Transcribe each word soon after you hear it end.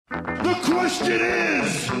The question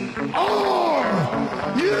is,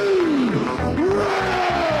 are you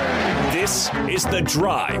ready? This is The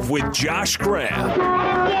Drive with Josh Graham.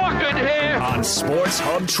 Walking here On Sports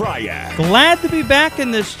Hub Triad. Glad to be back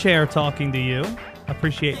in this chair talking to you.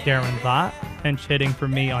 Appreciate Darren Vaught pinch hitting for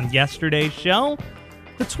me on yesterday's show.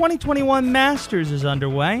 The 2021 Masters is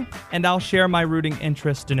underway, and I'll share my rooting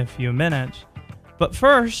interest in a few minutes. But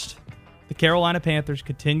first, the Carolina Panthers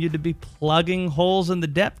continue to be plugging holes in the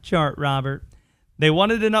depth chart, Robert. They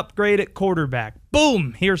wanted an upgrade at quarterback.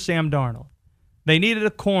 Boom! Here's Sam Darnold. They needed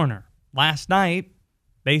a corner. Last night,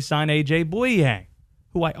 they signed A.J. Bouye,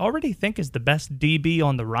 who I already think is the best DB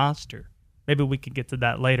on the roster. Maybe we can get to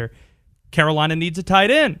that later. Carolina needs a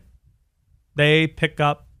tight end. They pick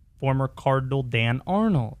up former Cardinal Dan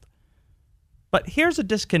Arnold. But here's a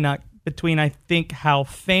disconnect between, I think, how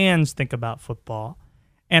fans think about football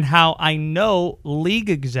and how I know league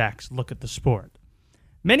execs look at the sport.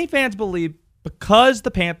 Many fans believe because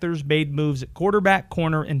the Panthers made moves at quarterback,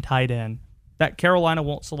 corner, and tight end, that Carolina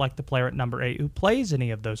won't select a player at number 8 who plays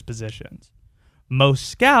any of those positions. Most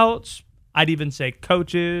scouts, I'd even say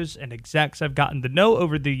coaches and execs I've gotten to know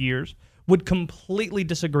over the years, would completely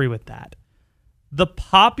disagree with that. The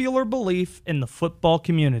popular belief in the football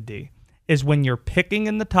community is when you're picking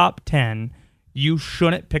in the top 10, you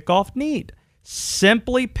shouldn't pick off need.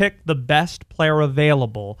 Simply pick the best player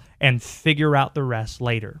available and figure out the rest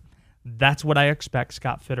later. That's what I expect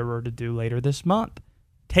Scott Fitterer to do later this month.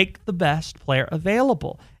 Take the best player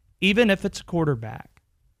available, even if it's a quarterback.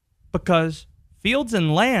 Because Fields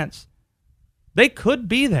and Lance, they could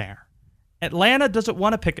be there. Atlanta doesn't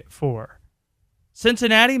want to pick at 4.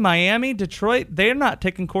 Cincinnati, Miami, Detroit, they're not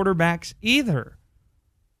taking quarterbacks either.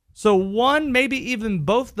 So one, maybe even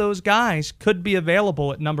both those guys could be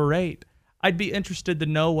available at number 8. I'd be interested to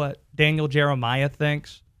know what Daniel Jeremiah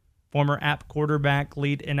thinks, former app quarterback,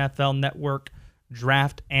 lead NFL Network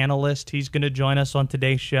draft analyst. He's going to join us on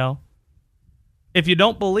today's show. If you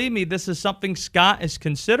don't believe me, this is something Scott is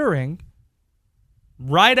considering.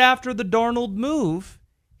 Right after the Darnold move,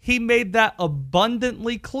 he made that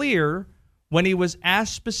abundantly clear when he was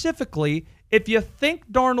asked specifically, if you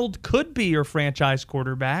think Darnold could be your franchise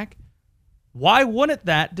quarterback, why wouldn't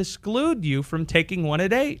that disclude you from taking one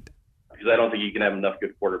at 8? Because I don't think you can have enough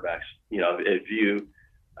good quarterbacks. If you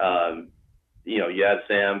add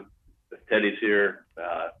Sam, if Teddy's here,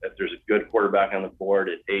 if there's a good quarterback on the board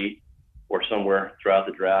at 8 or somewhere throughout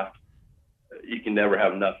the draft, you can never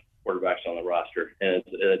have enough quarterbacks on the roster, and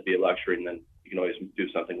it'd be a luxury, and then you can always do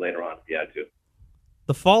something later on if you had to.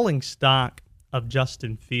 The falling stock of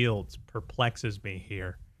Justin Fields perplexes me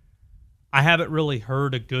here. I haven't really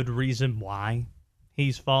heard a good reason why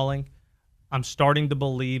he's falling. I'm starting to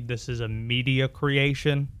believe this is a media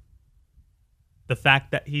creation. The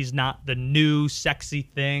fact that he's not the new sexy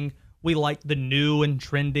thing. We like the new and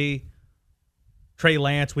trendy. Trey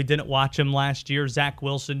Lance, we didn't watch him last year. Zach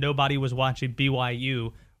Wilson, nobody was watching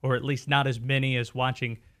BYU, or at least not as many as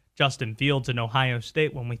watching Justin Fields in Ohio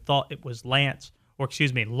State when we thought it was Lawrence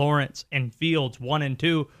and Fields 1 and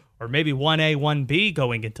 2, or maybe 1A, 1B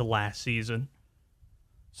going into last season.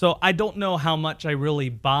 So I don't know how much I really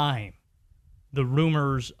buy the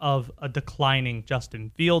rumors of a declining Justin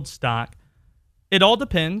Fields stock. It all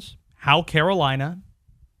depends how Carolina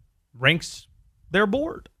ranks their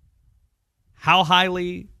board, how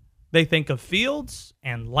highly they think of Fields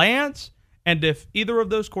and Lance, and if either of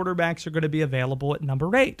those quarterbacks are going to be available at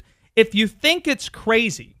number 8. If you think it's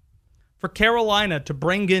crazy for Carolina to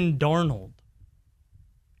bring in Darnold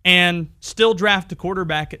and still draft a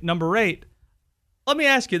quarterback at number 8, let me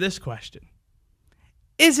ask you this question.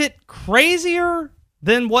 Is it crazier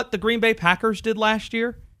than what the Green Bay Packers did last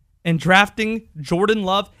year in drafting Jordan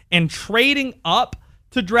Love and trading up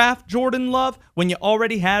to draft Jordan Love when you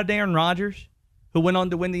already had Aaron Rodgers, who went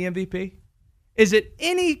on to win the MVP? Is it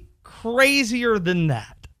any crazier than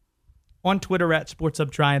that? On Twitter at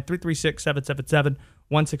SportsHubTriad,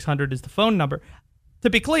 336-777-1600 is the phone number.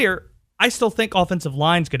 To be clear, I still think offensive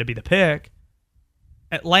line's going to be the pick.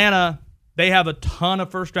 Atlanta, they have a ton of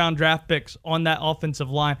first-round draft picks on that offensive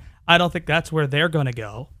line. I don't think that's where they're going to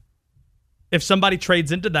go. If somebody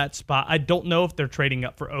trades into that spot, I don't know if they're trading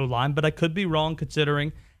up for O-line, but I could be wrong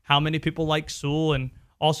considering how many people like Sewell and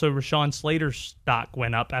also Rashawn Slater's stock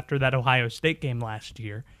went up after that Ohio State game last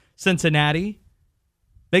year. Cincinnati,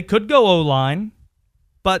 they could go O-line,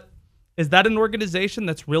 but is that an organization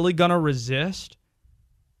that's really going to resist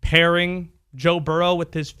pairing Joe Burrow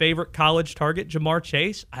with his favorite college target, Jamar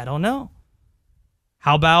Chase? I don't know.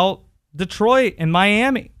 How about Detroit and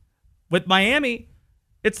Miami? With Miami,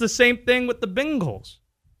 it's the same thing with the Bengals.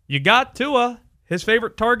 You got Tua. his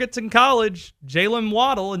favorite targets in college, Jalen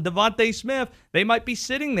Waddle and Devontae Smith, they might be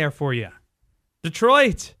sitting there for you.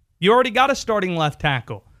 Detroit, you already got a starting left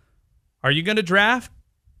tackle. Are you going to draft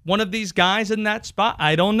one of these guys in that spot?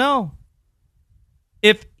 I don't know.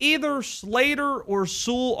 If either Slater or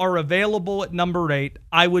Sewell are available at number 8,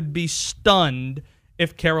 I would be stunned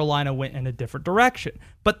if Carolina went in a different direction.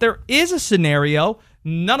 But there is a scenario,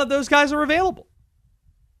 none of those guys are available.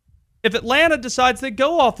 If Atlanta decides they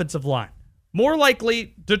go offensive line, more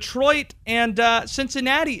likely Detroit and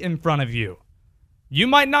Cincinnati in front of you. You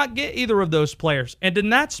might not get either of those players. And in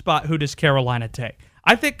that spot, who does Carolina take?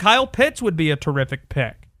 I think Kyle Pitts would be a terrific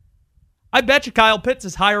pick. I bet you Kyle Pitts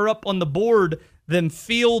is higher up on the board than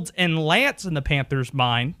Fields and Lance in the Panthers'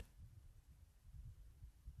 mind.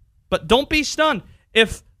 But don't be stunned.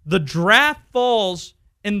 If the draft falls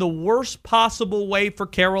in the worst possible way for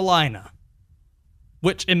Carolina,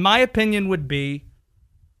 which in my opinion would be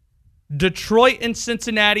Detroit and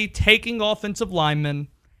Cincinnati taking offensive linemen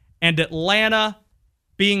and Atlanta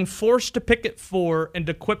being forced to pick at 4 and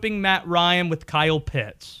equipping Matt Ryan with Kyle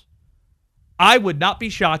Pitts, I would not be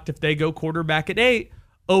shocked if they go quarterback at 8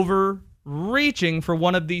 over reaching for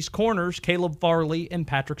one of these corners, Caleb Farley and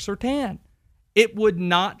Patrick Surtain. It would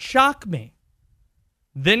not shock me.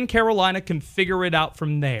 Then Carolina can figure it out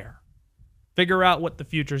from there. Figure out what the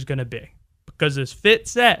future is going to be. Because as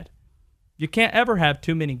Fitz said, you can't ever have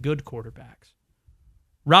too many good quarterbacks.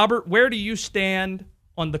 Robert, where do you stand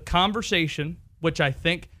on the conversation, which I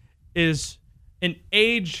think is an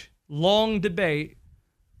age-long debate,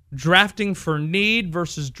 drafting for need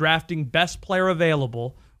versus drafting best player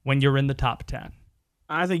available when you're in the top 10?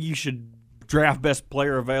 I think you should draft best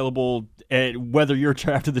player available whether you're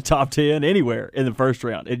drafted the top 10 anywhere in the first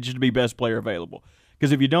round. It should be best player available.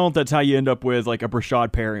 Because if you don't, that's how you end up with like a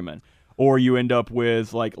Brashad Perryman. Or you end up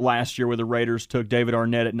with, like last year where the Raiders took David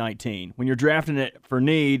Arnett at 19. When you're drafting it for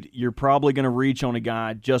need, you're probably going to reach on a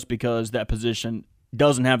guy just because that position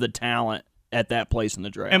doesn't have the talent at that place in the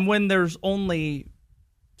draft. And when there's only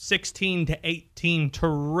 16 to 18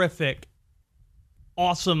 terrific,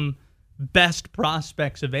 awesome, best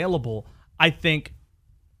prospects available, I think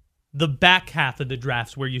the back half of the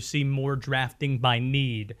drafts where you see more drafting by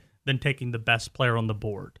need than taking the best player on the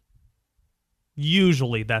board.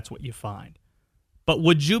 Usually that's what you find. But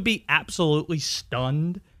would you be absolutely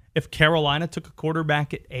stunned if Carolina took a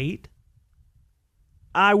quarterback at 8?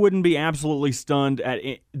 I wouldn't be absolutely stunned at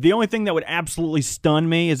it. The only thing that would absolutely stun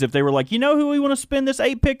me is if they were like, you know who we want to spend this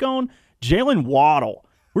 8 pick on? Jalen Waddle.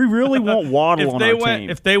 We really want Waddle on our team.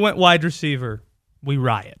 If they went wide receiver, we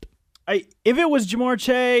riot. If it was Jamar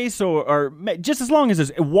Chase or just as long as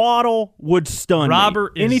it's Waddle would stun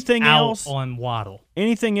Robert me. Anything is out else on Waddle.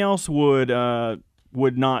 Anything else would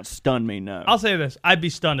not stun me, no. I'll say this. I'd be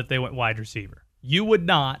stunned if they went wide receiver. You would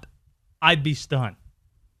not. I'd be stunned.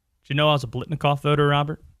 Did you know I was a Blitnikoff voter,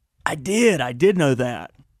 Robert? I did know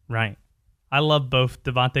that. Right. I love both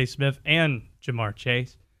Devontae Smith and Jamar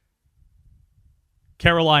Chase.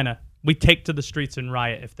 Carolina, we take to the streets and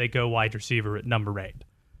riot if they go wide receiver at number 8.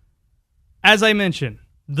 As I mentioned,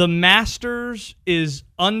 the Masters is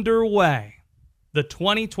underway. The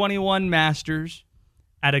 2021 Masters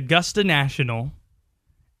at Augusta National.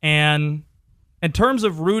 And in terms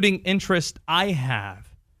of rooting interest I have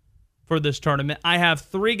for this tournament, I have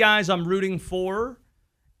 3 guys I'm rooting for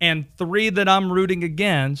and 3 that I'm rooting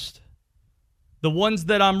against. The ones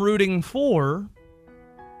that I'm rooting for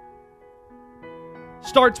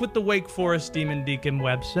starts with the Wake Forest Demon Deacon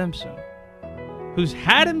Webb Simpson, who's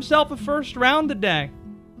had himself a first round today.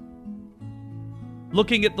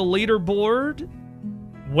 Looking at the leaderboard,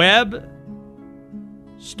 Webb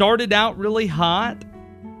started out really hot,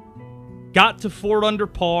 got to 4 under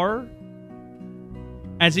par.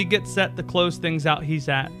 As he gets set to close things out, he's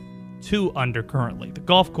at 2 under currently. The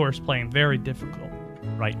golf course playing very difficult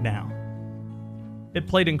right now. It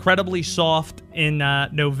played incredibly soft in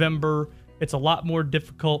November. It's a lot more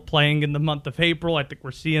difficult playing in the month of April. I think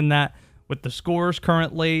we're seeing that with the scores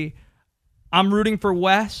currently. I'm rooting for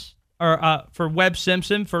for Webb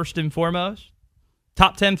Simpson first and foremost.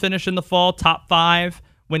 Top 10 finish in the fall, top 5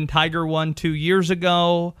 when Tiger won 2 years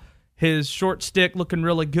ago. His short stick looking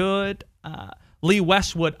really good. Lee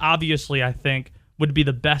Westwood, obviously, I think, would be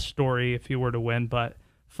the best story if he were to win, but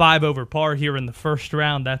 5 over par here in the first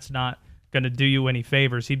round, that's not going to do you any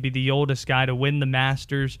favors. He'd be the oldest guy to win the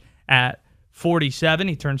Masters at 47.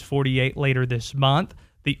 He turns 48 later this month.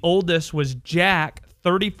 The oldest was Jack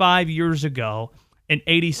 35 years ago in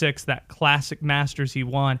 86, that classic Masters he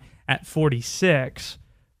won at 46.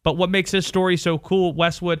 But what makes his story so cool,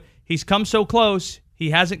 Westwood, he's come so close. He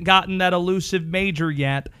hasn't gotten that elusive major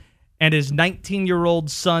yet. and his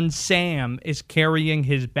 19-year-old son Sam is carrying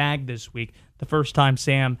his bag this week. The first time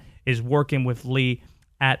Sam is working with Lee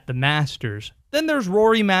at the Masters. Then there's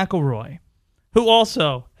Rory McIlroy, who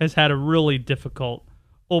also has had a really difficult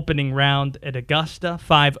opening round at Augusta,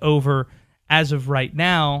 5 over as of right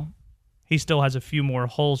now. He still has a few more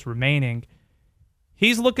holes remaining.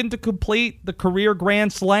 He's looking to complete the career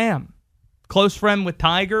Grand Slam. Close friend with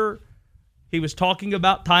Tiger. He was talking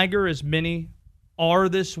about Tiger, as many are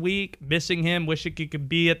this week, missing him, wishing he could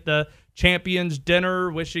be at the Champions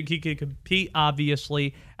Dinner, wishing he could compete,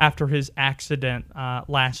 obviously, after his accident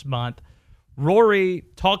last month. Rory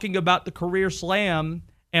talking about the career slam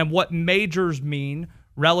and what majors mean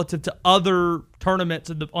relative to other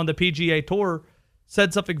tournaments on the PGA Tour,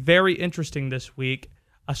 said something very interesting this week,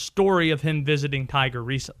 a story of him visiting Tiger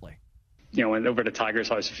recently. Went over to Tiger's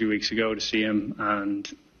house a few weeks ago to see him, and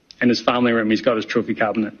in his family room, he's got his trophy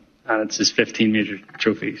cabinet, and it's his 15-meter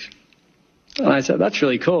trophies. And I said, that's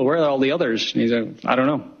really cool. Where are all the others? And he's like, I don't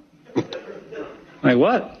know. I'm like,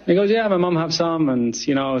 what? He goes, yeah, my mom has some, and,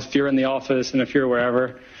 if you're in the office and if you're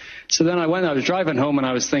wherever. So then I was driving home, and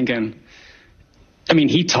I was thinking,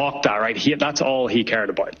 he talked that, right? That's all he cared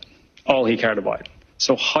about. All he cared about.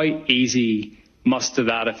 So how easy must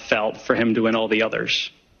that have felt for him to win all the others?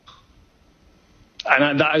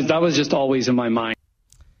 And that was just always in my mind.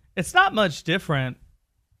 It's not much different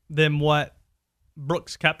than what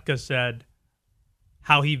Brooks Koepka said,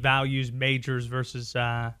 how he values majors versus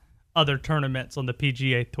other tournaments on the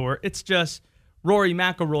PGA Tour. It's just Rory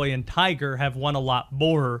McIlroy and Tiger have won a lot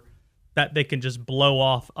more that they can just blow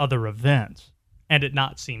off other events and it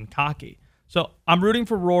not seem cocky. So I'm rooting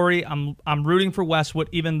for Rory. I'm rooting for Westwood,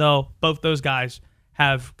 even though both those guys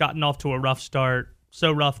have gotten off to a rough start,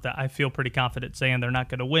 so rough that I feel pretty confident saying they're not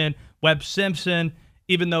going to win. Webb Simpson,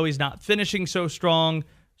 even though he's not finishing so strong,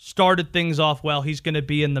 started things off well. He's going to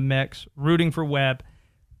be in the mix. Rooting for Webb.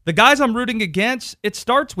 The guys I'm rooting against, it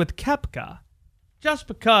starts with Koepka. Just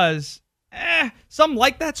because, some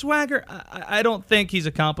like that swagger. I don't think he's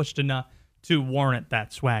accomplished enough to warrant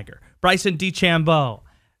that swagger. Bryson DeChambeau.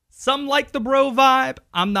 Some like the bro vibe.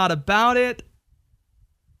 I'm not about it.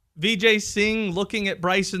 Vijay Singh looking at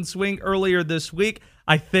Bryson swing earlier this week,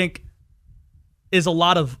 I think is a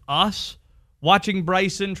lot of us watching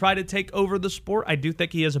Bryson try to take over the sport. I do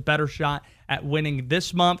think he has a better shot at winning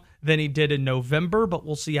this month than he did in November, but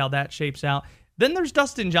we'll see how that shapes out. Then there's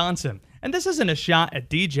Dustin Johnson. And this isn't a shot at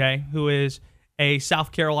DJ, who is a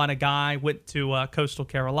South Carolina guy, went to Coastal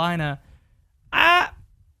Carolina.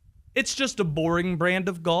 It's just a boring brand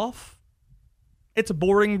of golf. It's a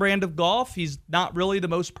boring brand of golf. He's not really the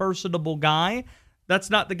most personable guy. That's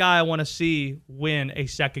not the guy I want to see win a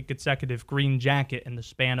second consecutive green jacket in the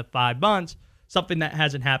span of 5 months, something that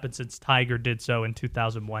hasn't happened since Tiger did so in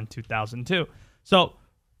 2001, 2002. So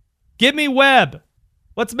give me Webb.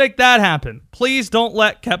 Let's make that happen. Please don't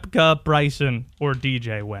let Koepka, Bryson, or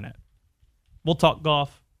DJ win it. We'll talk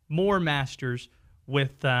golf, more Masters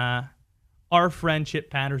with our friend Chip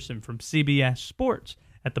Patterson from CBS Sports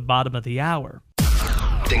at the bottom of the hour.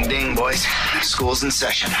 Ding, ding, boys. School's in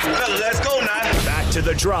session. Let's go now. Back to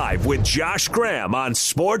the Drive with Josh Graham on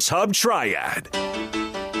Sports Hub Triad.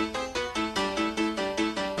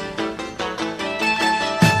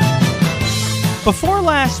 Before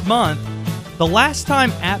last month, the last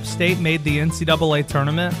time App State made the NCAA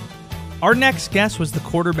tournament, our next guest was the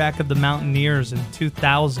quarterback of the Mountaineers in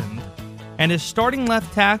 2000, and his starting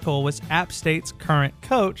left tackle was App State's current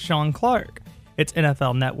coach, Sean Clark. It's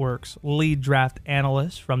NFL Network's lead draft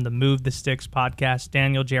analyst from the Move the Sticks podcast,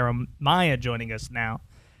 Daniel Jeremiah, joining us now.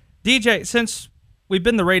 DJ, since we've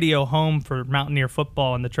been the radio home for Mountaineer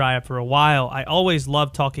football and the Triad for a while, I always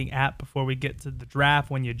love talking App before we get to the draft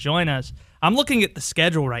when you join us. I'm looking at the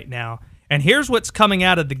schedule right now, and here's what's coming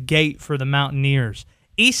out of the gate for the Mountaineers.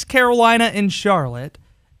 East Carolina and Charlotte,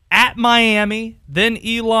 at Miami, then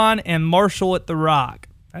Elon and Marshall at the Rock.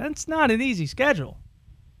 That's not an easy schedule.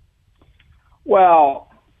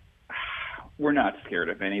 Well, we're not scared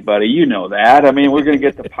of anybody. You know that. I mean, we're going to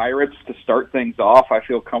get the Pirates to start things off. I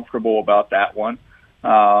feel comfortable about that one.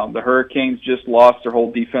 The Hurricanes just lost their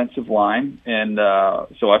whole defensive line, and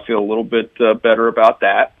so I feel a little bit better about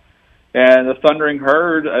that. And the Thundering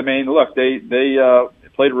Herd, I mean, look, they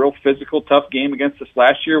played a real physical, tough game against us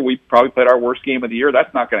last year. We probably played our worst game of the year.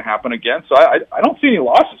 That's not going to happen again. So I don't see any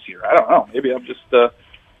losses here. I don't know. Maybe I'm just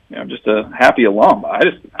just a happy alum. I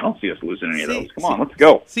don't see us losing any of those. Come on, let's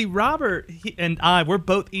go. See, Robert and I, we're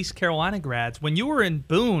both East Carolina grads. When you were in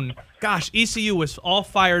Boone, gosh, ECU was all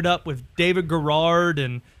fired up with David Garrard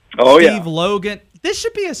and Steve Logan. this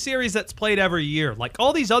should be a series that's played every year. Like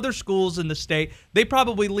all these other schools in the state, they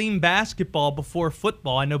probably lean basketball before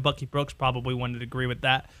football. I know Bucky Brooks probably wouldn't agree with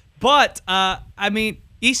that. But,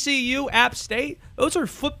 ECU, App State, those are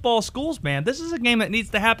football schools, man. This is a game that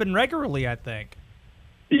needs to happen regularly, I think.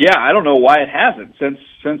 Yeah, I don't know why it hasn't.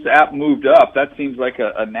 Since App moved up, that seems like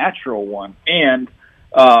a natural one. And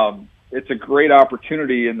it's a great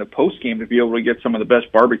opportunity in the postgame to be able to get some of the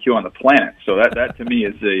best barbecue on the planet. So that to me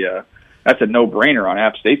is that's a no-brainer on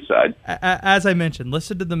App State's side. As I mentioned,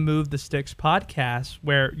 listen to the Move the Sticks podcast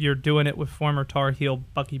where you're doing it with former Tar Heel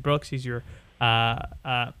Bucky Brooks. He's your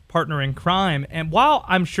partner in crime. And while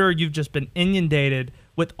I'm sure you've just been inundated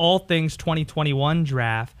with all things 2021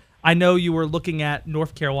 draft, I know you were looking at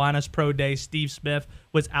North Carolina's Pro Day. Steve Smith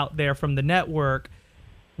was out there from the network.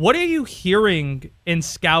 What are you hearing in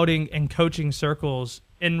scouting and coaching circles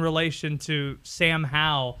in relation to Sam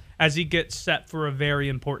Howell as he gets set for a very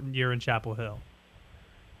important year in Chapel Hill?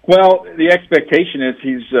 Well, the expectation is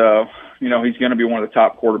he's going to be one of the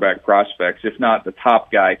top quarterback prospects, if not the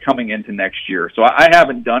top guy coming into next year. So I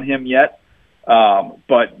haven't done him yet,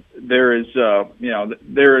 but there is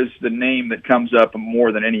the name that comes up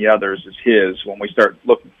more than any others is his when we start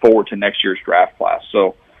looking forward to next year's draft class.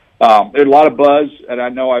 So there's a lot of buzz, and I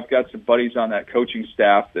know I've got some buddies on that coaching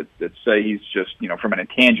staff that say he's just, from an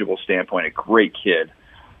intangible standpoint, a great kid.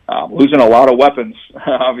 Losing a lot of weapons,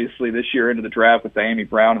 obviously, this year into the draft with Amy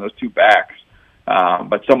Brown and those two backs.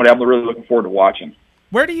 But somebody I'm really looking forward to watching.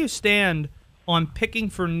 Where do you stand on picking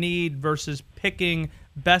for need versus picking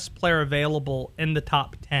best player available in the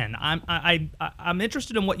top 10? I'm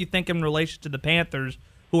interested in what you think in relation to the Panthers,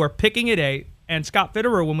 who are picking at 8. And Scott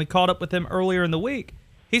Fitterer, when we caught up with him earlier in the week,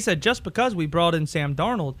 he said just because we brought in Sam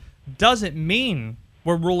Darnold doesn't mean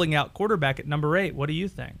we're ruling out quarterback at number 8. What do you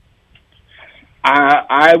think?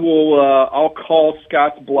 I will. I'll call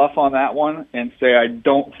Scott's bluff on that one and say I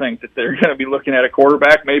don't think that they're going to be looking at a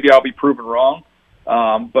quarterback. Maybe I'll be proven wrong.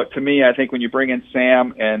 But to me, I think when you bring in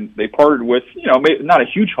Sam and they parted with, maybe not a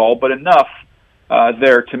huge haul, but enough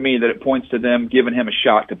there to me that it points to them giving him a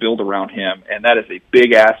shot to build around him, and that is a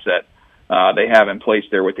big asset they have in place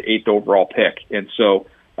there with the 8th overall pick. And so,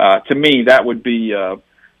 to me, that would be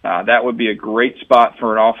a great spot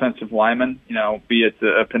for an offensive lineman, be it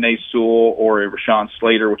a Penei Sewell or a Rashawn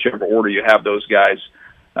Slater, whichever order you have those guys.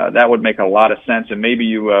 That would make a lot of sense, and maybe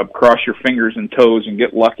you cross your fingers and toes and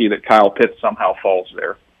get lucky that Kyle Pitts somehow falls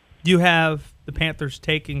there. You have the Panthers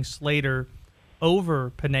taking Slater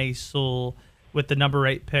over Penei Sewell with the number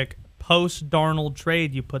 8 pick. Post-Darnold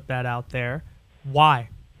trade, you put that out there. Why?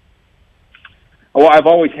 Well, I've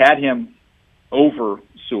always had him over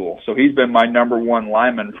Sewell, so he's been my number 1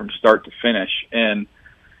 lineman from start to finish. And,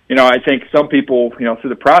 I think some people, through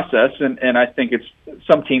the process, and I think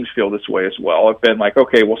some teams feel this way as well, have been like,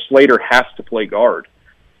 okay, well, Slater has to play guard.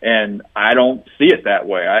 And I don't see it that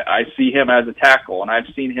way. I see him as a tackle, and I've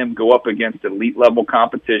seen him go up against elite-level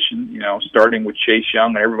competition, starting with Chase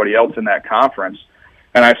Young and everybody else in that conference.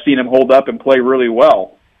 And I've seen him hold up and play really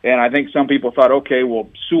well. And I think some people thought, okay, well,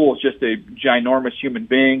 Sewell is just a ginormous human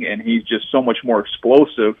being, and he's just so much more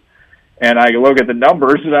explosive. And I look at the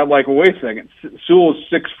numbers, and I'm like, well, wait a second. Sewell's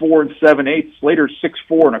 6'4" and 7/8. Slater's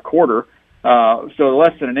 6'4" and 1/4. So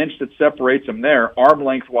less than an inch that separates them there. Arm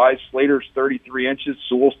length-wise, Slater's 33 inches,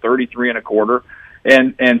 Sewell's 33 1/4.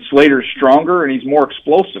 And Slater's stronger, and he's more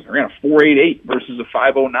explosive. He ran a 4.88 versus a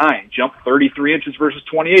 5.09. Jumped 33 inches versus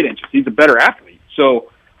 28 inches. He's a better athlete.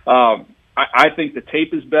 So I think the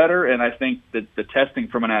tape is better, and I think that the testing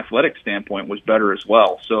from an athletic standpoint was better as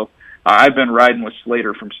well. So I've been riding with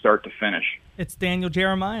Slater from start to finish. It's Daniel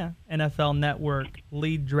Jeremiah, NFL Network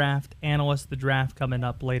lead draft analyst. The draft coming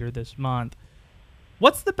up later this month.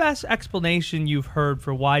 What's the best explanation you've heard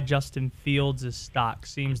for why Justin Fields' stock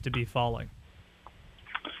seems to be falling?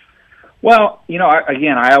 Well,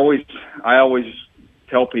 I always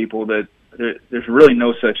tell people that there's really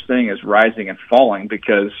no such thing as rising and falling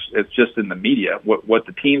because it's just in the media. What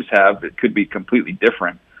the teams have, it could be completely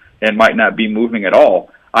different and might not be moving at all.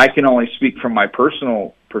 I can only speak from my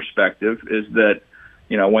personal perspective is that,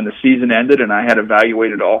 when the season ended and I had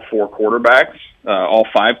evaluated all 4 quarterbacks, all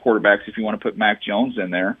 5 quarterbacks if you want to put Mac Jones in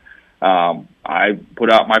there, I put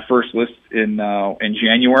out my first list in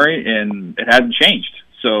January, and it hasn't changed.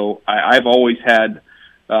 So I've always had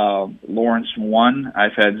Lawrence 1.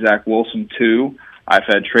 I've had Zach Wilson 2. I've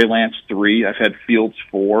had Trey Lance 3. I've had Fields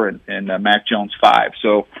 4 and Mac Jones 5.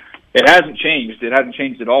 So it hasn't changed. It hasn't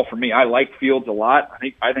changed at all for me. I like Fields a lot.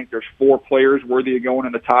 I think there's 4 players worthy of going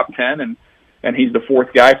in the top 10, and he's the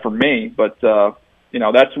 4th guy for me. But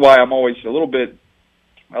that's why I'm always a little bit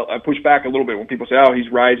I push back a little bit when people say, "Oh, he's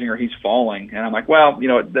rising or he's falling," and I'm like, well,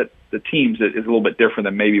 that the teams is a little bit different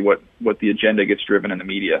than maybe what the agenda gets driven in the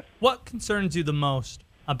media. What concerns you the most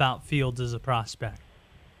about Fields as a prospect?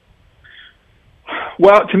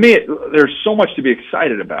 Well, to me, there's so much to be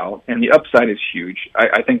excited about, and the upside is huge.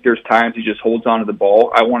 I think there's times he just holds on to the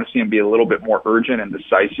ball. I want to see him be a little bit more urgent and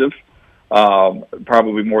decisive,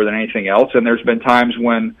 probably more than anything else. And there's been times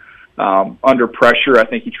when, under pressure, I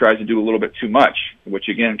think he tries to do a little bit too much, which,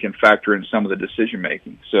 again, can factor in some of the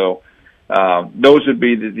decision-making. So those would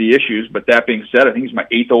be the issues. But that being said, I think he's my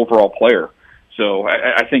 8th overall player. So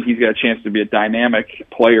I think he's got a chance to be a dynamic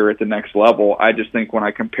player at the next level. I just think when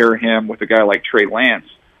I compare him with a guy like Trey Lance,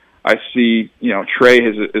 I see, Trey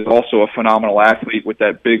is also a phenomenal athlete with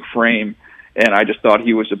that big frame, and I just thought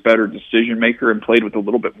he was a better decision maker and played with a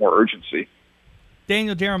little bit more urgency.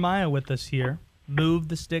 Daniel Jeremiah with us here. Move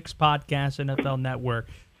the Sticks podcast, NFL Network.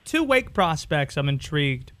 2 Wake prospects I'm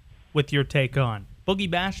intrigued with your take on. Boogie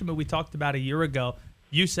Basham, who we talked about a year ago,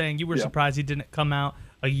 you saying you were surprised he didn't come out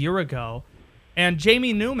a year ago. And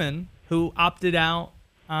Jamie Newman, who opted out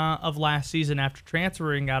of last season after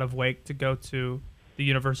transferring out of Wake to go to the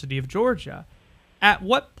University of Georgia. At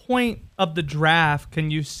what point of the draft can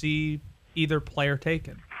you see either player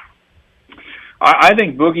taken? I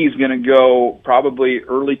think Boogie's going to go probably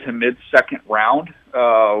early to mid-second round.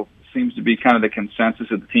 Seems to be kind of the consensus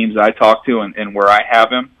of the teams I talk to and where I have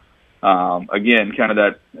him. Again, kind of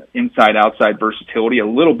that inside-outside versatility, a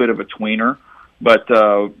little bit of a tweener. But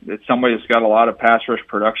it's somebody that's got a lot of pass rush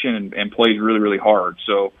production and plays really, really hard.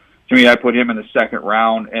 So to me, I put him in the second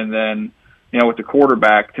round. And then, with the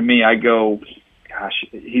quarterback, to me, I go, gosh,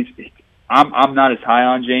 I'm not as high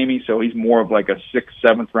on Jamie, so he's more of like a 6th,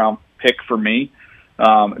 7th round pick for me.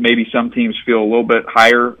 Maybe some teams feel a little bit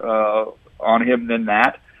higher on him than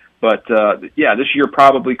that. But, this year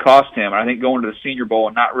probably cost him. I think going to the Senior Bowl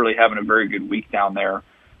and not really having a very good week down there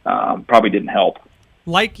probably didn't help.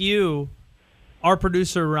 Like you, our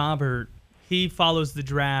producer, Robert, he follows the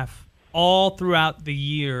draft all throughout the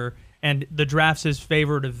year, and the draft's his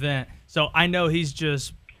favorite event. So I know he's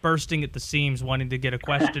just bursting at the seams wanting to get a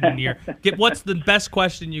question in here. What's the best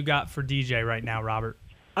question you got for DJ right now, Robert?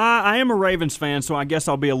 I am a Ravens fan, so I guess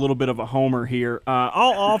I'll be a little bit of a homer here.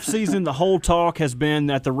 All offseason, the whole talk has been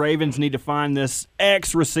that the Ravens need to find this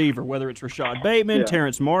X-receiver, whether it's Rashad Bateman,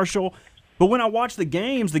 Terrence Marshall. But when I watch the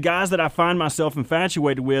games, the guys that I find myself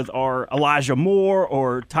infatuated with are Elijah Moore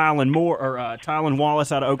or Tylan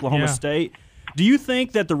Wallace out of Oklahoma State. Do you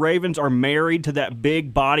think that the Ravens are married to that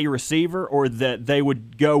big body receiver, or that they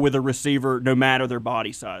would go with a receiver no matter their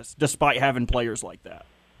body size, despite having players like that?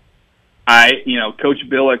 Coach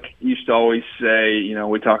Billick used to always say,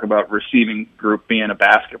 we talk about receiving group being a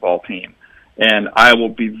basketball team. And I will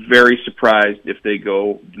be very surprised if they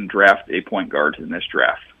go and draft a point guard in this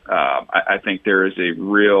draft. I think there is a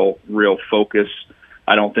real focus.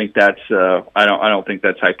 I don't think that's I don't think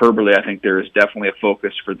that's hyperbole. I think there is definitely a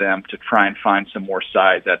focus for them to try and find some more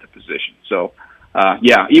size at the position. So,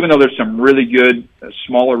 even though there's some really good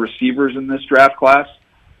smaller receivers in this draft class,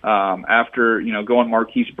 after going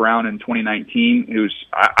Marquise Brown in 2019, who's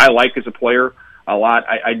I like as a player a lot,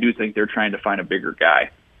 I do think they're trying to find a bigger guy.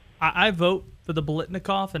 I vote for the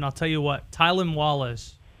Biletnikoff, and I'll tell you what, Tylan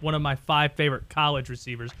Wallace, one of my 5 favorite college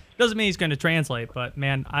receivers. Doesn't mean he's going to translate, but,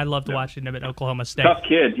 man, I loved watching him at Oklahoma State. Tough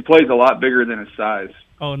kid. He plays a lot bigger than his size.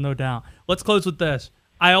 Oh, no doubt. Let's close with this.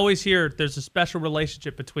 I always hear there's a special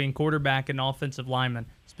relationship between quarterback and offensive lineman,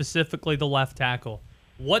 specifically the left tackle.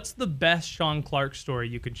 What's the best Sean Clark story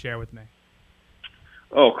you can share with me?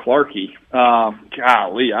 Oh, Clarky.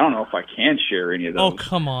 Golly, I don't know if I can share any of those. Oh,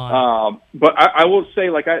 come on. But I will say,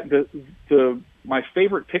 my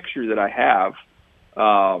favorite picture that I have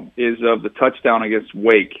is of the touchdown against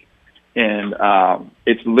Wake, and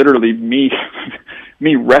it's literally me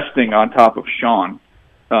resting on top of Sean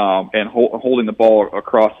and holding the ball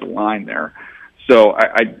across the line there. So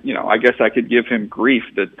I guess I could give him grief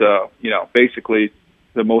that basically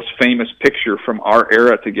the most famous picture from our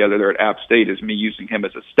era together there at App State is me using him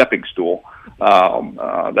as a stepping stool.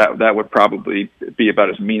 That would probably be about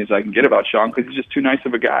as mean as I can get about Sean because he's just too nice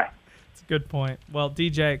of a guy. That's a good point. Well,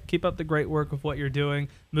 DJ, keep up the great work with what you're doing.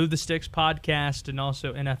 Move the Sticks podcast and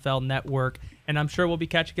also NFL Network. And I'm sure we'll be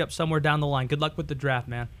catching up somewhere down the line. Good luck with the draft,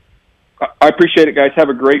 man. I appreciate it, guys. Have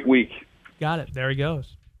a great week. Got it. There he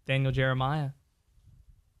goes. Daniel Jeremiah.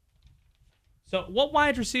 So what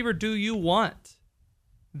wide receiver do you want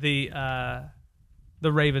the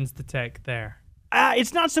Ravens to take there?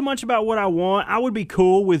 It's not so much about what I want. I would be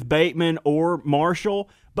cool with Bateman or Marshall,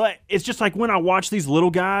 but it's just like when I watch these little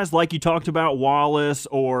guys, like you talked about Wallace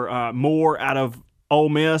or Moore out of Ole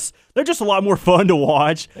Miss, they're just a lot more fun to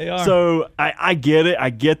watch. They are. So I get it. I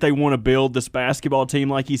get they want to build this basketball team,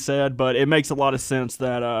 like he said, but it makes a lot of sense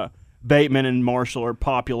that Bateman and Marshall are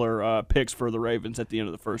popular picks for the Ravens at the end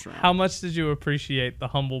of the first round. How much did you appreciate the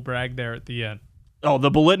humble brag there at the end? Oh,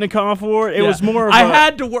 the Biletnikoff award? It was more of I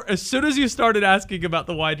had to work. As soon as you started asking about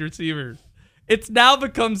the wide receivers, it's now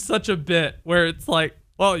become such a bit where it's like,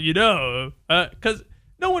 well, because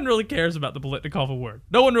no one really cares about the Biletnikoff award.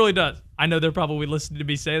 No one really does. I know they're probably listening to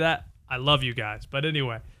me say that. I love you guys. But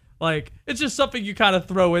anyway, like, it's just something you kind of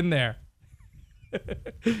throw in there.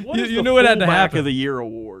 You knew it had to happen. Fullback of the Year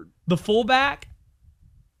award. The fullback?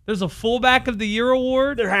 There's a fullback of the year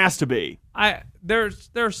award? There has to be. There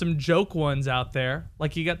are some joke ones out there.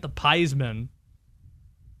 Like you got the Piesman,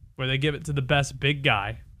 where they give it to the best big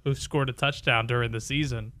guy who scored a touchdown during the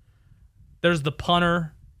season. There's the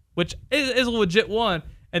punter, which is a legit one.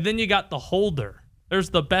 And then you got the holder. There's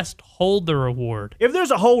the best holder award. If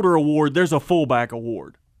there's a holder award, there's a fullback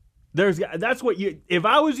award. If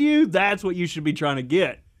I was you, that's what you should be trying to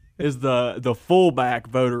get, is the fullback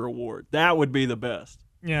voter award. That would be the best.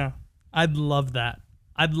 Yeah, I'd love that.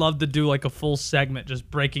 I'd love to do like a full segment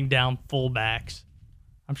just breaking down fullbacks.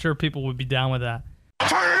 I'm sure people would be down with that.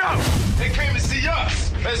 Turn it up! They came to see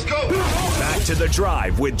us. Let's go. Back to the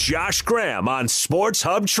Drive with Josh Graham on Sports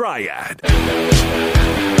Hub Triad.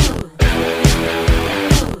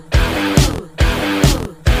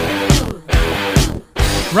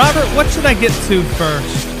 Robert, what should I get to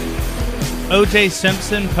first? O.J.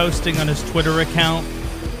 Simpson posting on his Twitter account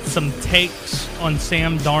some takes on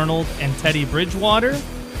Sam Darnold and Teddy Bridgewater?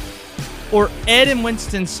 Or Ed in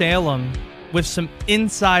Winston-Salem with some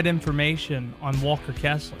inside information on Walker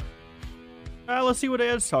Kessler? Let's see what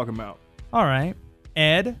Ed's talking about. All right.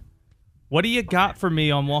 Ed, what do you got for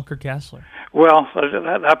me on Walker Kessler? Well,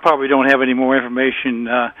 I probably don't have any more information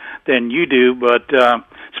than you do, but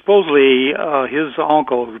supposedly his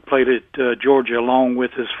uncle played at Georgia along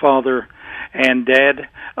with his father and dad.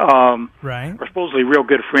 Right. Are supposedly real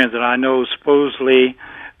good friends, and I know supposedly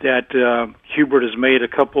that Hubert has made a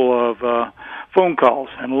couple of phone calls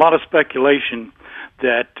and a lot of speculation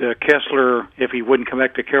that Kessler, if he wouldn't come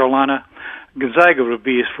back to Carolina, Gonzaga would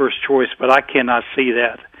be his first choice, but I cannot see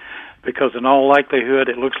that because in all likelihood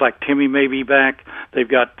it looks like Timmy may be back. They've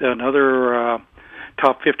got another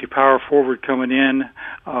top 50 power forward coming in.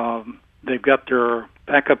 They've got their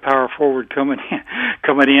backup power forward coming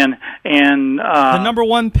in, and the number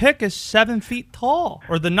one pick is 7 feet tall,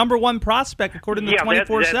 or the number one prospect according to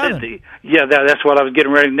 24/7. That's what I was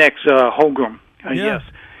getting ready next. Holmgren, yes,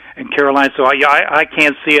 in Carolina. So I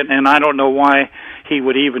can't see it, and I don't know why he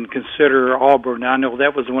would even consider Auburn. I know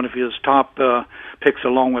that was one of his top picks,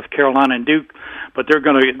 along with Carolina and Duke, but they're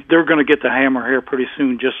gonna get the hammer here pretty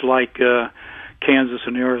soon, just like Kansas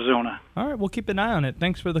and Arizona. All right, we'll keep an eye on it.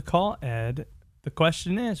 Thanks for the call, Ed. The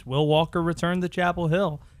question is, will Walker return to Chapel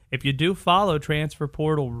Hill? If you do follow transfer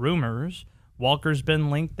portal rumors, Walker's been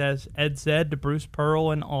linked, as Ed said, to Bruce Pearl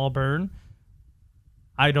and Auburn.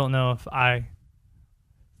 I don't know if I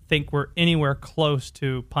think we're anywhere close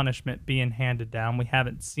to punishment being handed down. We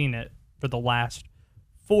haven't seen it for the last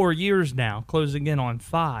 4 years now, closing in on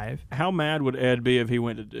 5. How mad would Ed be if he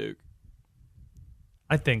went to Duke?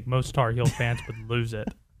 I think most Tar Heel fans would lose it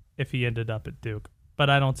if he ended up at Duke. But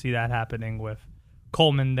I don't see that happening with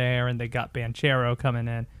Coleman there, and they got Banchero coming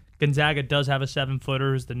in. Gonzaga does have a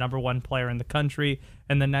 7-footer who's the number one player in the country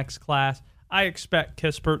in the next class. I expect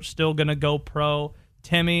Kispert's still going to go pro.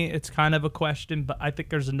 Timmy, it's kind of a question, but I think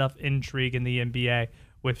there's enough intrigue in the NBA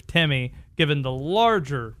with Timmy, given the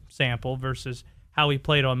larger sample versus how he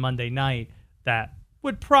played on Monday night, that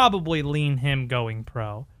would probably lean him going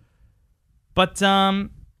pro. But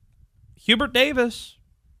Hubert Davis,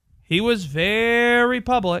 he was very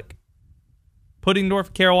public, putting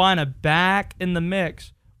North Carolina back in the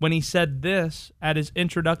mix when he said this at his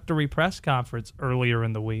introductory press conference earlier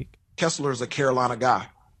in the week. Kessler is a Carolina guy.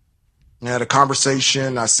 I had a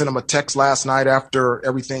conversation. I sent him a text last night after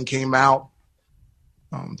everything came out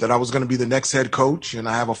that I was going to be the next head coach, and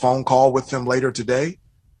I have a phone call with him later today.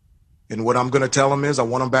 And what I'm going to tell him is I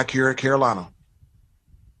want him back here at Carolina.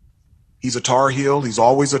 He's a Tar Heel. He's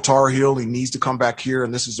always a Tar Heel. He needs to come back here,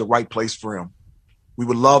 and this is the right place for him. We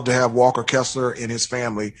would love to have Walker Kessler and his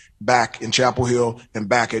family back in Chapel Hill and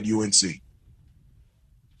back at UNC.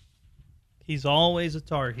 He's always a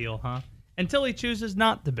Tar Heel, huh? Until he chooses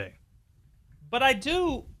not to be. But I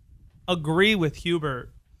do agree with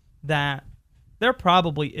Hubert that there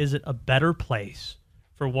probably isn't a better place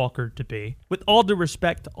for Walker to be. With all due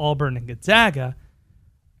respect to Auburn and Gonzaga,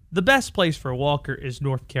 the best place for Walker is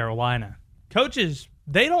North Carolina. Coaches,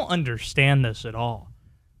 they don't understand this at all.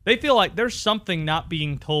 They feel like there's something not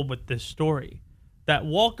being told with this story, that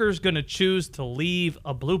Walker's going to choose to leave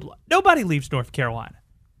a blue blood. Nobody leaves North Carolina.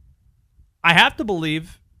 I have to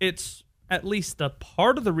believe it's at least a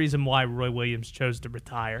part of the reason why Roy Williams chose to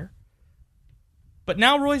retire. But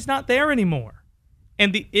now Roy's not there anymore.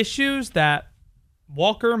 And the issues that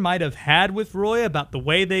Walker might have had with Roy about the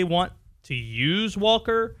way they want to use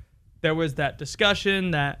Walker, there was that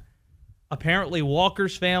discussion that apparently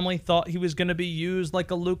Walker's family thought he was going to be used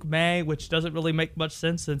like a Luke May, which doesn't really make much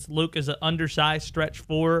sense since Luke is an undersized stretch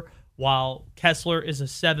 4 while Kessler is a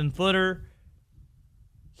 7-footer.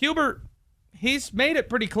 Hubert, he's made it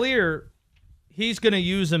pretty clear he's going to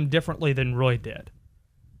use him differently than Roy did.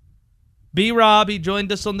 B-Rob, he joined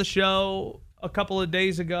us on the show a couple of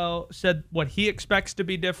days ago, said what he expects to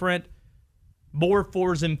be different, more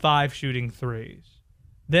 4s and 5 shooting 3s.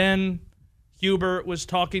 Then Hubert was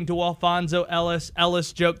talking to Alfonso Ellis.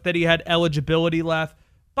 Ellis joked that he had eligibility left.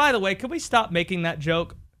 By the way, can we stop making that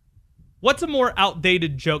joke? What's a more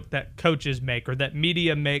outdated joke that coaches make or that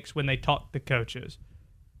media makes when they talk to coaches?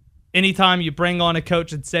 Anytime you bring on a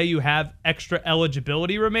coach and say you have extra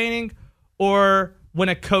eligibility remaining, or when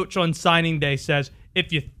a coach on signing day says,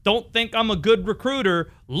 if you don't think I'm a good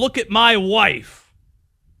recruiter, look at my wife.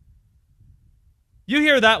 You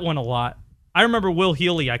hear that one a lot. I remember Will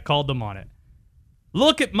Healy, I called him on it.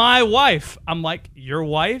 Look at my wife. I'm like, your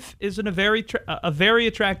wife isn't a very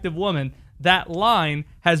attractive woman. That line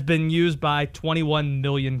has been used by 21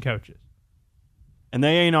 million coaches. And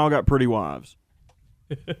they ain't all got pretty wives.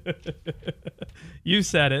 You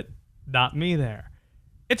said it, not me there.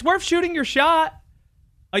 It's worth shooting your shot.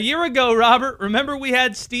 A year ago, Robert, remember we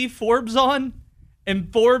had Steve Forbes on?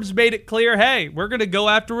 And Forbes made it clear, hey, we're going to go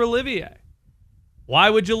after Olivier. Why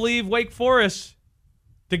would you leave Wake Forest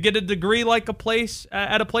to get a degree like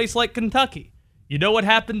at a place like Kentucky? You know what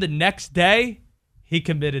happened the next day? He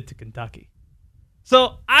committed to Kentucky.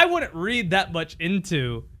 So I wouldn't read that much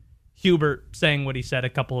into Hubert saying what he said a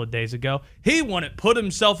couple of days ago. He wouldn't put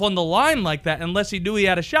himself on the line like that unless he knew he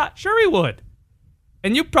had a shot. Sure he would.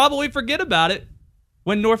 And you probably forget about it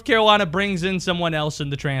when North Carolina brings in someone else in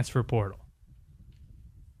the transfer portal.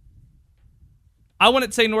 I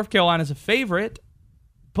wouldn't say North Carolina's a favorite,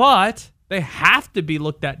 but they have to be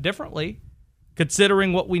looked at differently,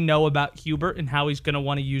 considering what we know about Hubert and how he's going to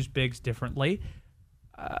want to use bigs differently.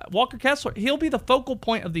 Walker Kessler, he'll be the focal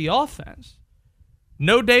point of the offense.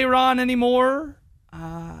 No Dayron anymore.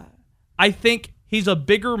 I think he's a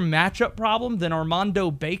bigger matchup problem than Armando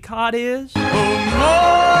Bacot is.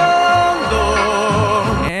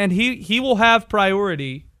 And he will have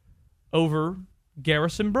priority over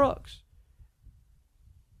Garrison Brooks.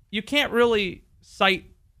 You can't really cite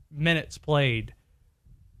minutes played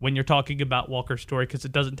when you're talking about Walker's story because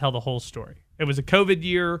it doesn't tell the whole story. It was a COVID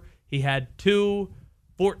year. He had 2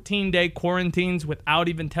 14-day quarantines without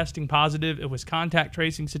even testing positive. It was contact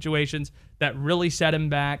tracing situations that really set him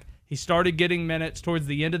back. He started getting minutes towards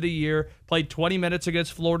the end of the year, played 20 minutes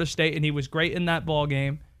against Florida State, and he was great in that ball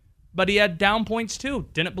game. But he had down points too.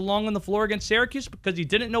 Didn't belong on the floor against Syracuse because he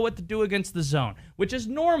didn't know what to do against the zone, which is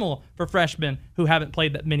normal for freshmen who haven't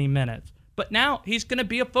played that many minutes. But now he's going to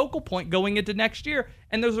be a focal point going into next year.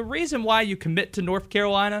 And there's a reason why you commit to North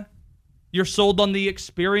Carolina. You're sold on the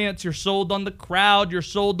experience. You're sold on the crowd. You're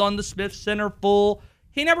sold on the Smith Center full.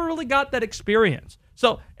 He never really got that experience.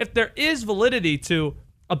 So if there is validity to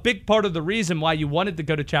a big part of the reason why you wanted to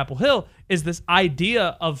go to Chapel Hill is this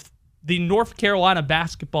idea of the North Carolina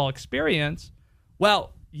basketball experience,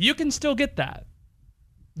 well, you can still get that.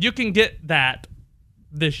 You can get that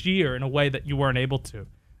this year in a way that you weren't able to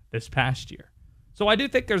this past year. So I do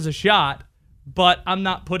think there's a shot, but I'm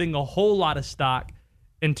not putting a whole lot of stock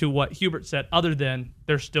into what Hubert said other than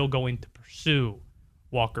they're still going to pursue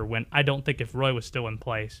Walker when I don't think if Roy was still in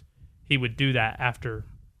place, he would do that after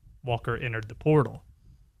Walker entered the portal.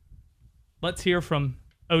 Let's hear from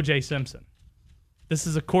O.J. Simpson. This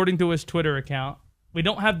is according to his Twitter account. We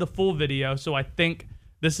don't have the full video, so I think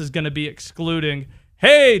this is going to be excluding,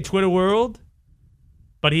 hey, Twitter world.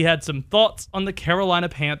 But he had some thoughts on the Carolina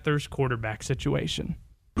Panthers quarterback situation.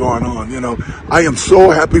 Going on, I am so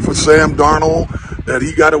happy for Sam Darnold that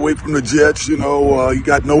he got away from the Jets. He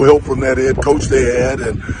got no help from that head coach they had,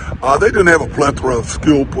 and they didn't have a plethora of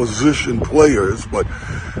skilled position players. But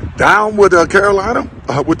down with Carolina,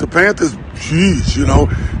 with the Panthers, he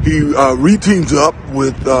reteams up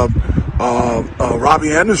with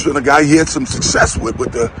Robbie Anderson, a guy he had some success with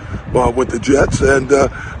the Jets, and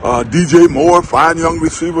DJ Moore, fine young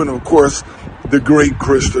receiver, and of course the great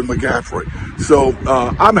Christian McCaffrey. So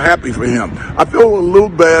I'm happy for him. I feel a little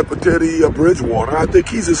bad for Teddy Bridgewater. I think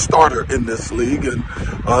he's a starter in this league, and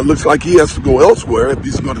looks like he has to go elsewhere if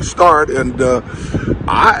he's going to start. And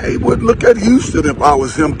I would look at Houston if I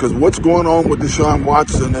was him, because what's going on with Deshaun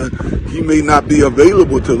Watson, he may not be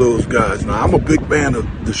available to those guys. Now, I'm a big fan of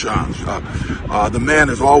Deshaun. The man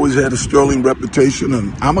has always had a sterling reputation,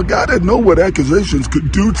 and I'm a guy that know what accusations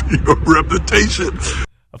could do to your reputation.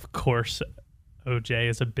 Of course, OJ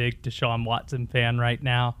is a big Deshaun Watson fan right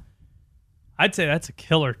now. I'd say that's a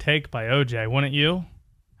killer take by OJ, wouldn't you?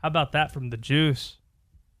 How about that from the Juice?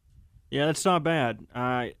 Yeah, that's not bad.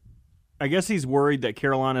 I guess he's worried that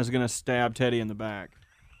Carolina's going to stab Teddy in the back.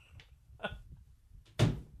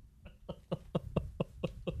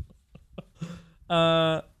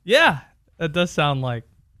 Yeah, that does sound like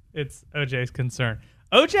it's OJ's concern.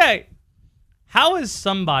 OJ, how has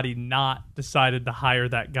somebody not decided to hire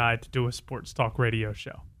that guy to do a sports talk radio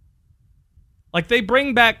show? Like, they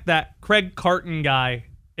bring back that Craig Carton guy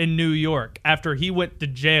in New York after he went to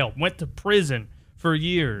jail, went to prison for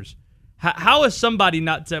years. How has somebody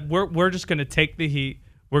not said, we're just going to take the heat,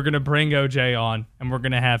 we're going to bring OJ on, and we're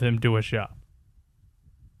going to have him do a show?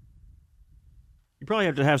 You probably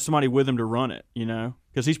have to have somebody with him to run it,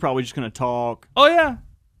 because he's probably just going to talk. Oh, yeah.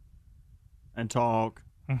 And talk.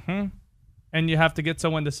 Mm-hmm. And you have to get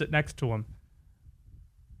someone to sit next to him.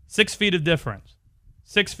 6 feet of difference.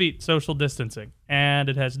 6 feet social distancing. And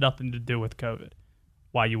it has nothing to do with COVID.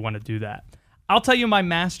 Why you want to do that. I'll tell you my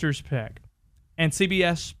Masters pick. And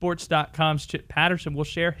CBSSports.com's Chip Patterson will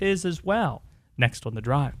share his as well. Next on The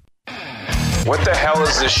Drive. What the hell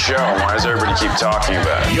is this show? Why does everybody keep talking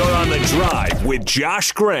about it? You're on The Drive with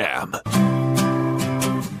Josh Graham.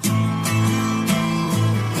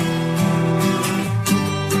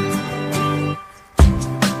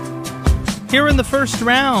 Here in the first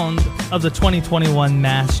round of the 2021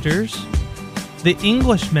 Masters, the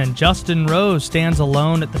Englishman Justin Rose stands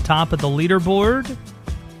alone at the top of the leaderboard,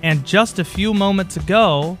 and just a few moments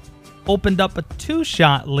ago opened up a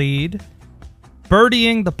 2-shot lead,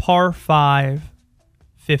 birdieing the par 5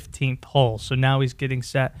 15th hole. So now he's getting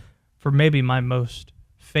set for maybe my most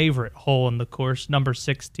favorite hole in the course, number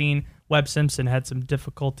 16. Webb Simpson had some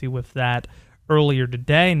difficulty with that earlier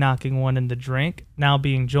today, knocking one in the drink. Now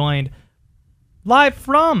being joined live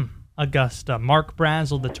from Augusta, Mark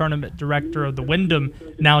Brazel, the tournament director of the Wyndham,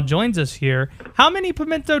 now joins us here. How many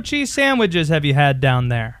pimento cheese sandwiches have you had down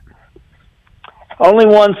there? Only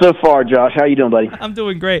one so far, Josh. How you doing, buddy? I'm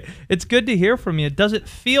doing great. It's good to hear from you. Does it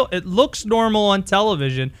feel, it looks normal on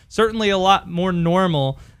television, certainly a lot more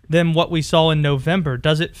normal than what we saw in November.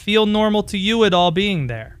 Does it feel normal to you at all being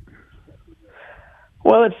there?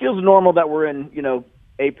 Well, it feels normal that we're in,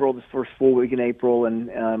 April, this first full week in April,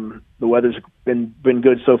 and the weather's been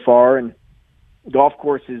good so far. And golf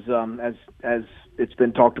course is, as it's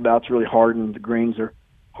been talked about, it's really hard, and the greens are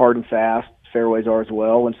hard and fast. Fairways are as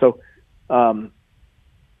well. And so,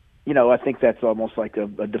 I think that's almost like a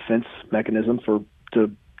defense mechanism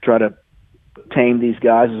to try to tame these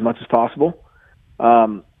guys as much as possible.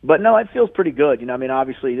 But no, it feels pretty good.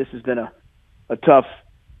 Obviously this has been a tough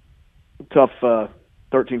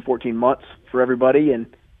 13, 14 months for everybody, and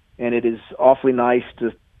it is awfully nice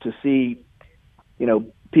to see,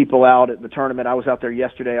 people out at the tournament. I was out there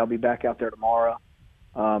yesterday. I'll be back out there tomorrow.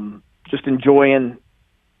 Just enjoying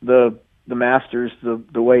the Masters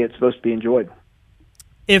the way it's supposed to be enjoyed.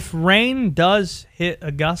 If rain does hit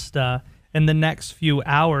Augusta in the next few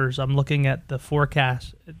hours, I'm looking at the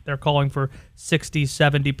forecast. They're calling for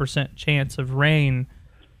 60-70% chance of rain.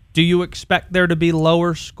 Do you expect there to be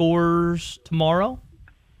lower scores tomorrow?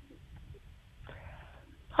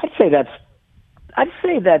 I'd say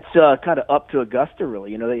that's kind of up to Augusta,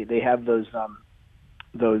 really. They have those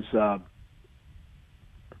the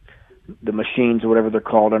machines or whatever they're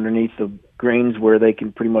called underneath the greens where they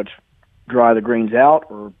can pretty much dry the greens out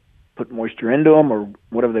or put moisture into them or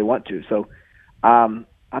whatever they want to. So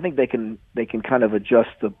I think they can kind of adjust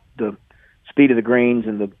the speed of the greens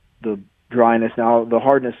and the dryness. Now the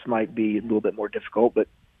hardness might be a little bit more difficult, but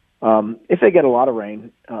if they get a lot of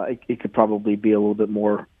rain, it could probably be a little bit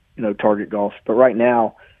more, target golf. But right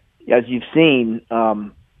now, as you've seen,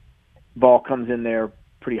 ball comes in there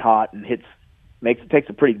pretty hot and takes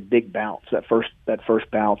a pretty big bounce. That first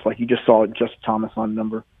bounce, like you just saw Justin Thomas on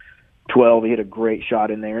number 12, he hit a great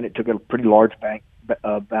shot in there, and it took a pretty large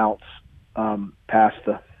bounce past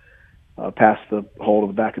the hole to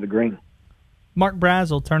the back of the green. Mark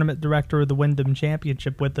Brazel, tournament director of the Wyndham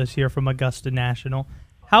Championship, with us here from Augusta National.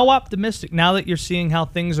 How optimistic, now that you're seeing how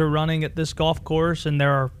things are running at this golf course and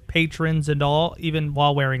there are patrons and all, even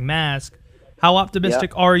while wearing masks, how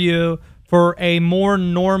optimistic are you for a more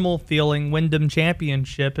normal feeling Wyndham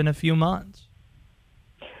Championship in a few months?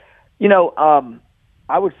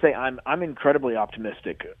 I would say I'm incredibly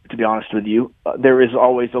optimistic, to be honest with you. There is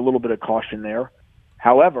always a little bit of caution there.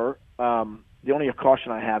 However, the only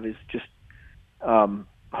caution I have is just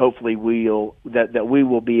hopefully we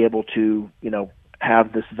will be able to,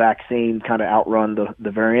 have this vaccine kind of outrun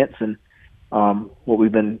the variants and what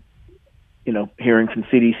we've been, hearing from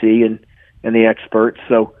CDC and the experts.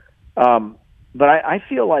 So, but I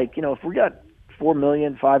feel like, if we got 4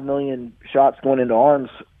 million, 5 million shots going into arms,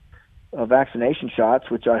 vaccination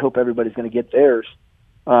shots, which I hope everybody's going to get theirs,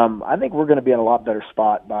 I think we're going to be in a lot better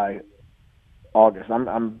spot by August.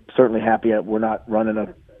 I'm certainly happy that we're not running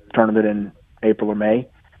a tournament in April or May,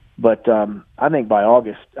 but I think by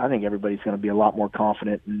August, I think everybody's going to be a lot more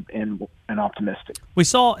confident and optimistic. We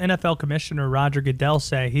saw NFL Commissioner Roger Goodell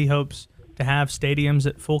say he hopes to have stadiums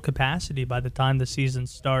at full capacity by the time the season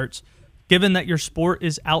starts. Given that your sport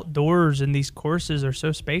is outdoors and these courses are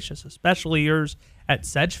so spacious, especially yours at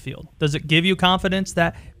Sedgefield, does it give you confidence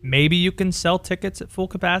that maybe you can sell tickets at full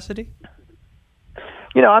capacity?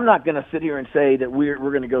 I'm not going to sit here and say that we're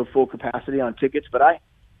going to go full capacity on tickets, but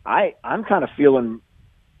I'm kind of feeling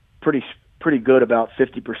pretty good about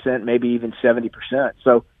 50%, maybe even 70%.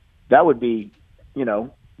 So that would be,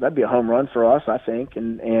 that'd be a home run for us, I think.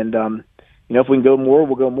 And if we can go more,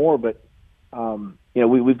 we'll go more. But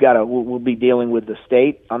we'll be dealing with the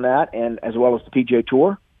state on that, and as well as the PGA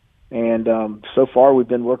Tour. And so far, we've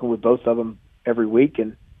been working with both of them every week,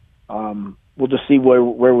 and we'll just see where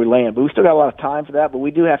we land. But we still got a lot of time for that. But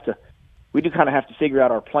we do kind of have to figure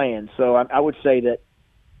out our plans. So I would say that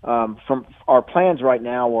from our plans right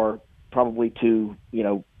now are probably to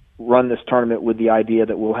run this tournament with the idea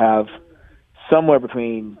that we'll have somewhere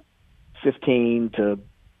between 15 to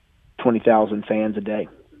 20,000 fans a day.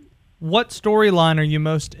 What storyline are you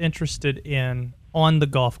most interested in on the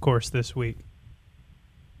golf course this week?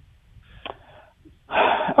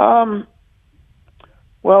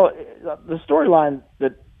 Well, the storyline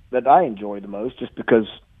that I enjoy the most, just because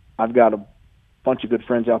I've got a bunch of good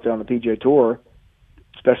friends out there on the PGA Tour,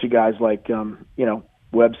 especially guys like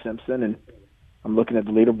Webb Simpson, and I'm looking at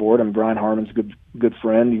the leaderboard. and Brian Harman's a good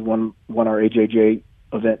friend. He won our AJJ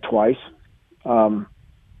event twice.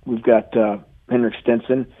 We've got Henrik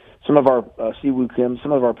Stenson, some of our Siwoo Kim,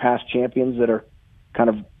 some of our past champions that are kind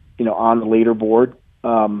of on the leaderboard.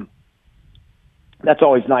 That's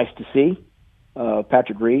always nice to see.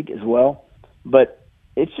 Patrick Reed as well, but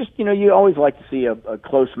it's just you always like to see a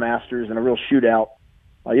close Masters and a real shootout.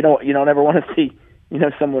 You don't ever want to see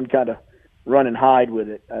someone kind of run and hide with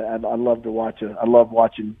it. I love to watch I love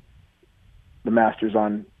watching the Masters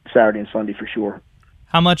on Saturday and Sunday for sure.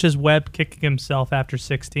 How much is Webb kicking himself after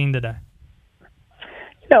 16 today?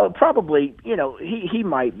 Probably he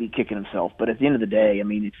might be kicking himself, but at the end of the day, I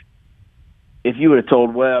mean, if you would have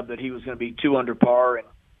told Webb that he was going to be 2 under par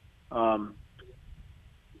and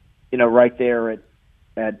right there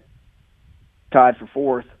at tied for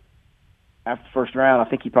fourth after the first round, I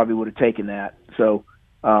think he probably would have taken that. So,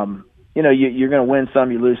 you're going to win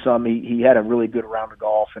some, you lose some. He had a really good round of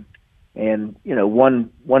golf, and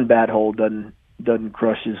one bad hole doesn't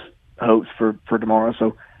crush his hopes for tomorrow.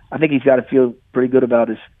 So I think he's got to feel pretty good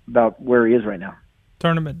about where he is right now.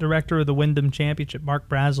 Tournament director of the Wyndham Championship, Mark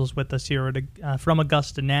Brazel's with us here from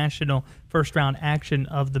Augusta National, first round action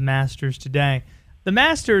of the Masters today. The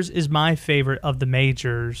Masters is my favorite of the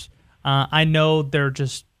majors. I know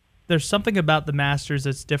there's something about the Masters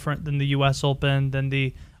that's different than the U.S. Open, than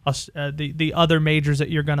the other majors that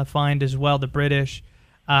you're going to find as well, the British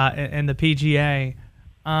and the PGA.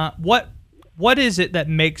 What is it that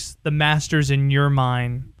makes the Masters in your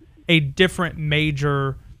mind a different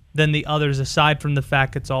major than the others, aside from the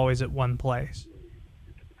fact it's always at one place?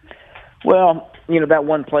 Well, that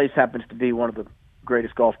one place happens to be one of the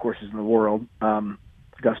greatest golf courses in the world,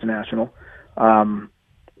 Augusta National.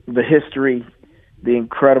 The history, the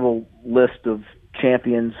incredible list of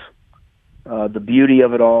champions, the beauty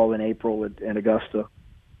of it all in April at Augusta.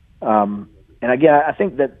 And again, I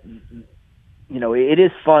think that, it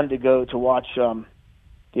is fun to go to watch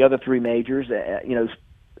the other 3 majors,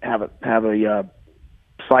 have a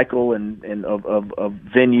cycle and of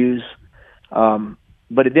venues.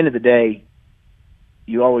 But at the end of the day,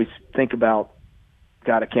 you always think about,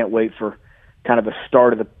 God, I can't wait for kind of the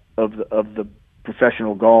start of the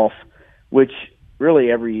professional golf, which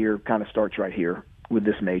really every year kind of starts right here with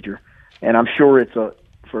this major. And I'm sure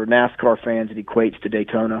for NASCAR fans, it equates to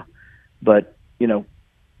Daytona, but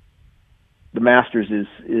the Masters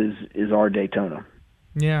is our Daytona.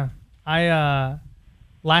 Yeah.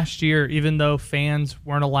 Last year, even though fans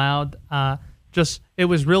weren't allowed it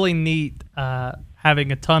was really neat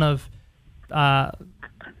having a ton of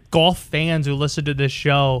golf fans who listen to this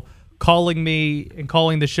show calling me and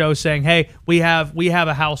calling the show saying, "Hey, we have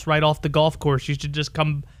a house right off the golf course. You should just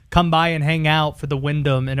come by and hang out for the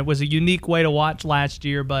Wyndham." And it was a unique way to watch last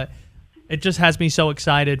year, but it just has me so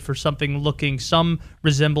excited for something looking some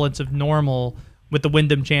resemblance of normal with the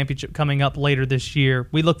Wyndham Championship coming up later this year.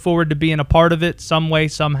 We look forward to being a part of it some way,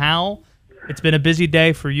 somehow. It's been a busy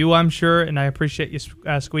day for you, I'm sure, and I appreciate you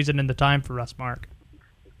squeezing in the time for us, Mark.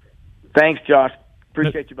 Thanks, Josh.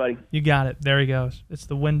 Appreciate you, buddy. You got it. There he goes. It's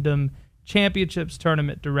the Wyndham Championships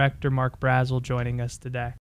Tournament Director, Mark Brazel, joining us today.